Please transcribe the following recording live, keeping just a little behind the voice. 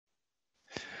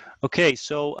Okay,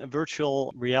 so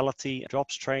virtual reality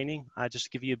drops training. Just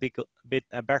to give you a bit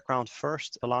of background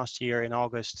first. Last year in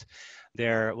August,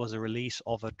 there was a release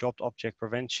of a dropped object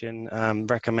prevention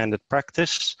recommended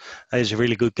practice. It's a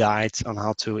really good guide on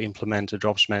how to implement a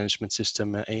drops management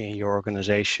system in your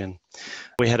organization.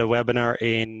 We had a webinar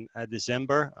in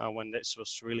December when this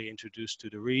was really introduced to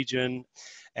the region.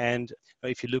 And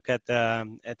if you look at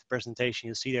the presentation,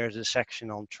 you'll see there's a section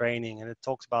on training, and it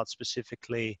talks about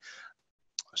specifically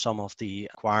some of the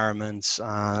requirements,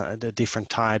 the different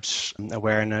types,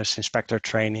 awareness, inspector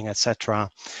training, etc.,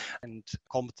 and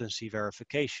competency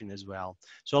verification as well.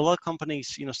 So a lot of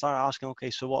companies, start asking,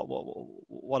 okay, so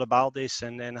what about this,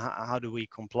 and then how do we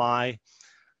comply?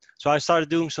 So I started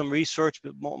doing some research,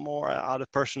 but more out of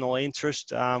personal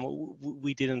interest.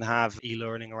 We didn't have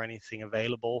e-learning or anything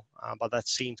available, but that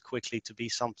seemed quickly to be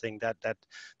something that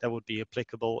would be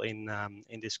applicable in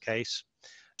this case.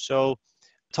 So,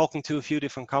 talking to a few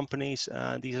different companies,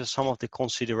 these are some of the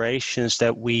considerations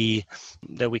that we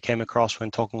came across when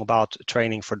talking about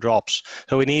training for drops.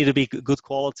 So we need to be good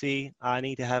quality. I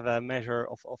need to have a measure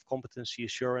of competency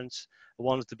assurance. I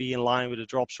want it to be in line with the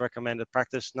drops recommended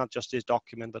practice, not just this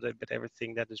document, but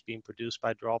everything that is being produced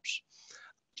by drops.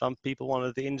 Some people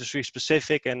wanted the industry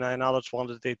specific, and others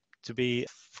wanted it to be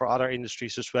for other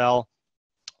industries as well.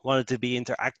 Wanted to be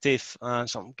interactive,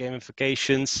 some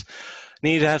gamifications.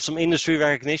 Need to have some industry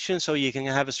recognition, so you can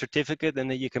have a certificate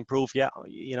and then you can prove, yeah,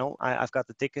 I've got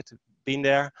the ticket, been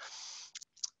there.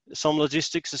 Some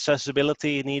logistics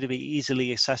accessibility need to be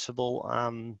easily accessible.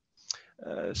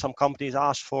 Some companies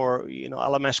ask for,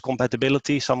 LMS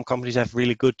compatibility. Some companies have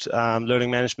really good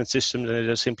learning management systems and they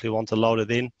just simply want to load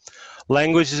it in.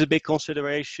 Language is a big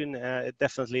consideration.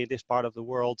 Definitely in this part of the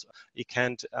world, you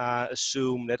can't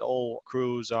assume that all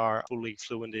crews are fully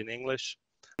fluent in English.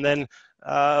 And then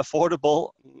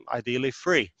affordable, ideally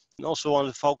free. And also want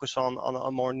to focus on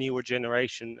a more newer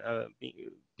generation,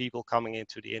 people coming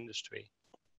into the industry.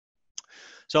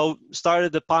 So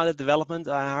started the pilot development.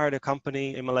 I hired a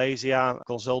company in Malaysia, a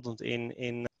consultant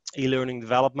in e-learning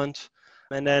development.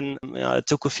 And then it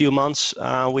took a few months.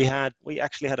 We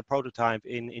actually had a prototype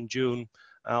in June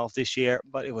of this year,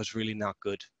 but it was really not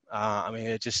good.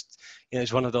 It just,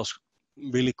 it's one of those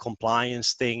really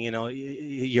compliance thing,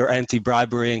 your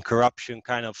anti-bribery and corruption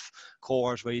kind of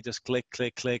course where you just click,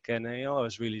 and it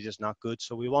was really just not good.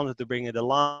 So we wanted to bring it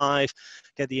alive,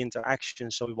 get the interaction.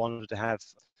 So we wanted to have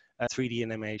 3D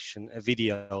animation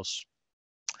videos.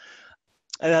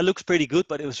 And that looks pretty good,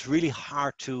 but it was really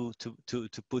hard to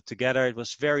put together. It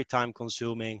was very time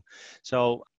consuming.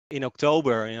 So in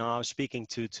October, I was speaking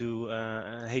to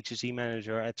a HSE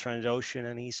manager at Transocean,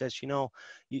 and he says,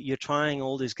 you're trying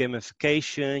all this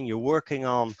gamification, you're working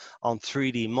on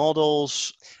 3D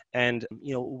models, and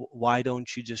why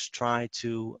don't you just try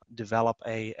to develop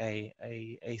a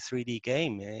 3D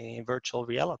game, a virtual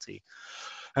reality?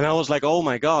 And I was like, oh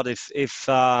my God, if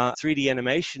 3D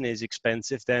animation is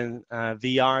expensive, then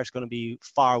VR is going to be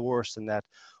far worse than that.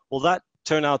 Well, that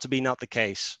turned out to be not the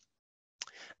case.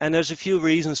 And there's a few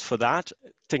reasons for that.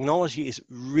 Technology is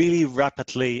really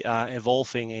rapidly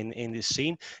evolving in this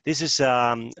scene. This is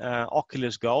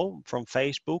Oculus Go from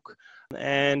Facebook.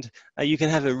 And you can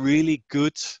have a really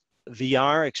good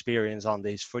VR experience on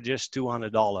this for just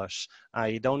 $200.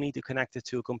 You don't need to connect it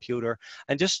to a computer.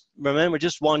 And just remember,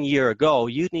 just 1 year ago,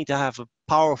 you'd need to have a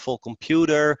powerful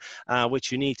computer,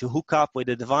 which you need to hook up with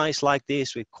a device like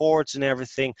this with cords and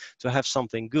everything to have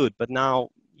something good. But now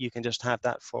you can just have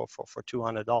that for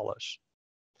 $200.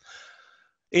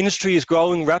 Industry is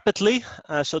growing rapidly.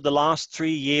 So the last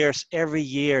 3 years, every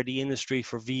year, the industry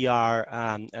for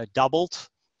VR doubled,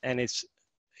 and it's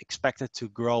expected to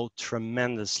grow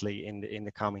tremendously in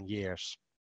the coming years.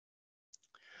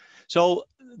 So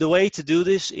the way to do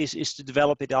this is to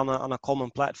develop it on a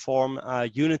common platform.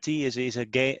 Unity is a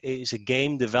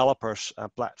game developers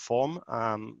platform.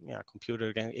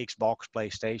 Computer game, Xbox,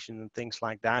 PlayStation, and things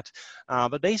like that.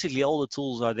 But basically, all the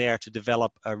tools are there to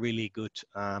develop a really good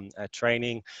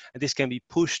training. And this can be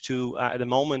pushed to at the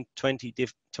moment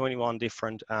 21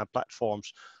 different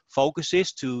platforms. Focus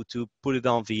is to put it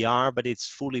on VR, but it's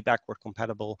fully backward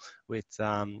compatible with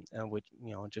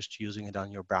just using it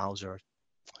on your browser.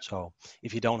 So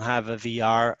if you don't have a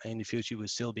VR in the future, you will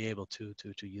still be able to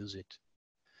use it.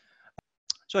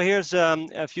 So here's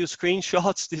a few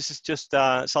screenshots. This is just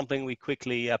something we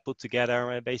quickly put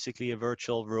together, basically a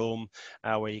virtual room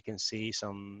where you can see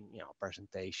some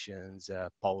presentations,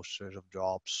 posters of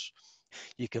drops.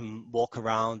 You can walk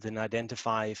around and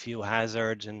identify a few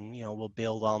hazards, and we'll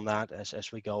build on that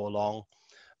as we go along.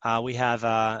 We have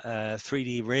a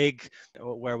 3D rig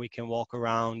where we can walk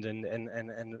around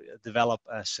and develop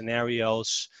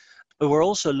scenarios. But we're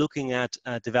also looking at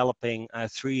developing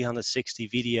 360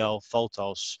 video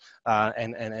photos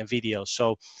and videos.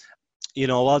 So, you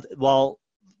know, while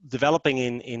developing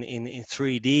in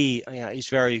 3D is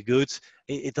very good,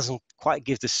 it doesn't quite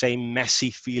give the same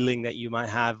messy feeling that you might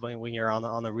have when you're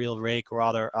on a real rig or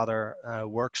other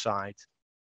work site.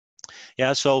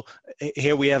 Yeah, so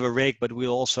here we have a rig, but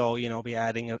we'll also, you know, be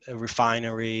adding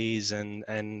refineries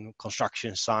and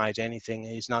construction sites. Anything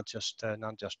is not just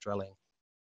drilling.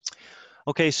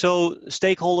 Okay, so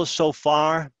stakeholders so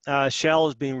far, Shell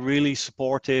has been really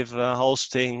supportive,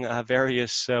 hosting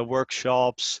various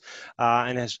workshops,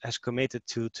 and has committed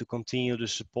to continue the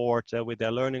support with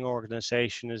their learning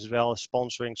organization, as well as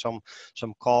sponsoring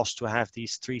some costs to have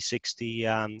these 360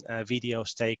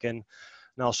 videos taken.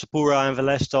 Now, Sapura and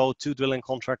Velesto, two drilling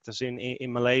contractors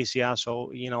in Malaysia.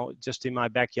 So, you know, just in my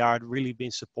backyard, really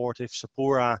been supportive.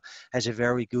 Sapura has a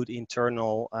very good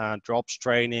internal drops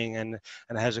training and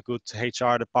has a good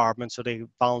HR department. So they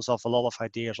bounce off a lot of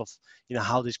ideas of, you know,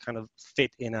 how this kind of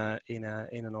fit in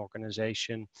an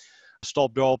organization.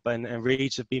 Stop Drop and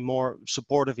Reach have been more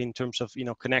supportive in terms of, you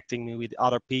know, connecting me with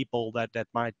other people that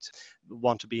might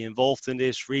want to be involved in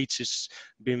this. Reach has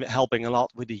been helping a lot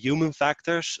with the human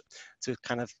factors to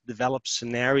kind of develop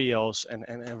scenarios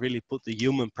and really put the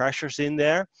human pressures in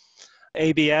there.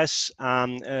 ABS,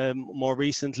 more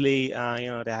recently, you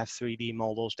know, they have 3D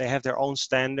models. They have their own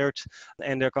standard,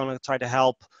 and they're going to try to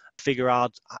help figure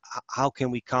out how can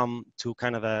we come to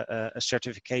kind of a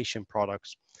certification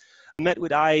product. Met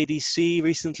with IADC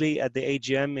recently at the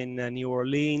AGM in New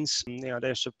Orleans. You know,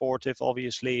 they're supportive.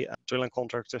 Obviously, drilling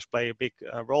contractors play a big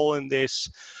role in this,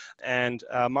 and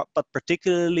but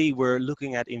particularly we're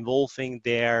looking at involving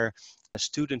their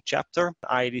student chapter.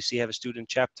 IADC have a student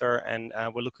chapter, and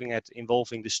we're looking at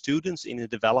involving the students in the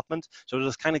development. So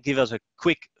just kind of give us a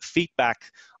quick feedback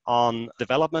on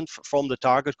development from the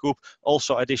target group,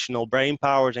 also additional brain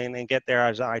powers, and get their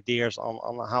ideas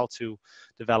on how to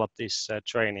develop this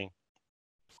training.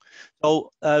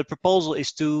 So the proposal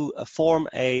is to form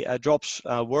a drops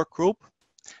work group,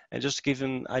 and just to give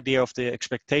an idea of the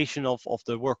expectation of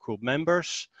the work group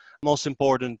members. Most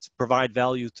important, provide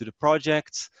value to the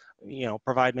project, you know,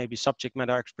 provide maybe subject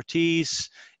matter expertise.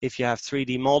 If you have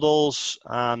 3D models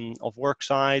of work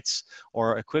sites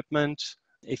or equipment,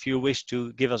 if you wish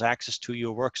to give us access to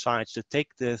your work sites to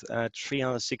take the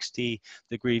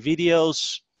 360-degree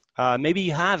videos. Maybe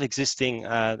you have existing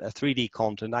 3D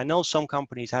content. I know some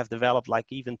companies have developed like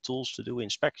even tools to do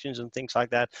inspections and things like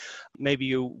that. Maybe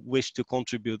you wish to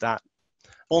contribute that.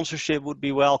 Sponsorship would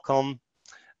be welcome.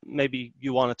 Maybe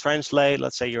you want to translate.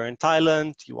 Let's say you're in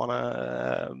Thailand. You want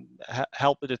to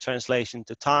help with the translation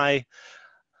to Thai.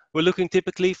 We're looking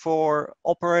typically for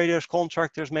operators,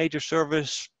 contractors, major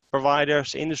service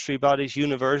providers, industry bodies,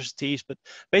 universities, but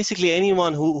basically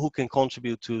anyone who can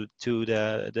contribute to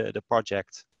the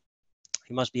project.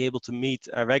 You must be able to meet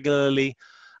regularly.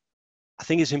 I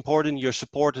think it's important you're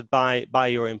supported by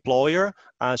your employer.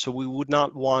 So we would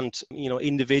not want, you know,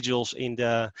 individuals in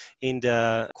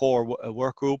the core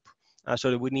work group. So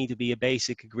there would need to be a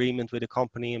basic agreement with the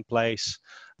company in place.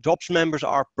 Drops members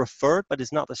are preferred, but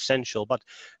it's not essential. But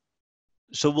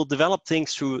so we'll develop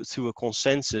things through a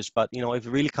consensus. But, you know, if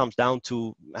it really comes down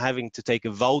to having to take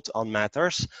a vote on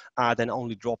matters, then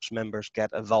only Drops members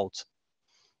get a vote.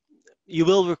 You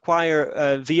will require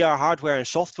VR hardware and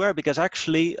software, because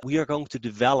actually we are going to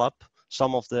develop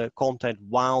some of the content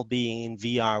while being in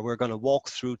VR. We're going to walk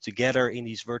through together in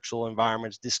these virtual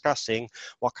environments, discussing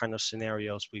what kind of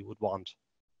scenarios we would want.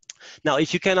 Now,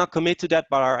 if you cannot commit to that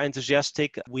but are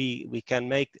enthusiastic, we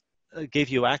can give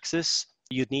you access.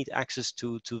 You'd need access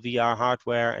to VR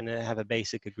hardware and have a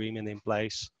basic agreement in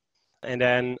place. And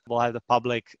then we'll have the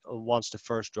public once the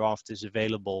first draft is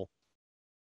available.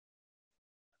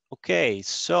 Okay,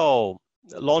 so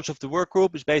the launch of the work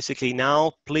group is basically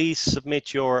now. Please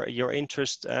submit your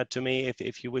interest to me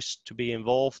if you wish to be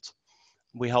involved.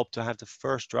 We hope to have the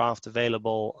first draft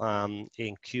available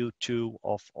in Q2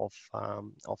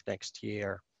 of next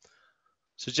year.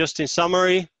 So just in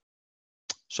summary,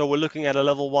 so we're looking at a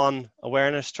level 1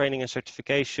 awareness, training and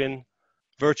certification,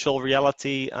 virtual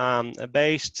reality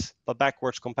based, but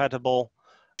backwards compatible.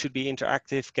 Should be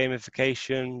interactive,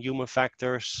 gamification, human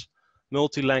factors,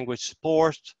 multi-language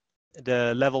support.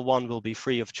 The level 1 will be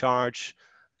free of charge,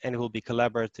 and it will be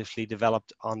collaboratively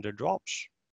developed under Drops.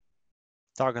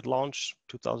 Target launch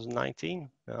 2019,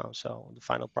 so the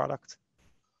final product.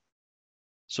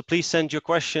 So please send your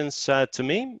questions to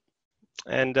me.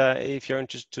 And if you're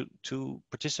interested to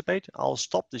participate, I'll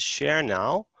stop the share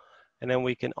now, and then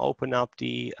we can open up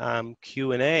the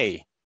Q&A.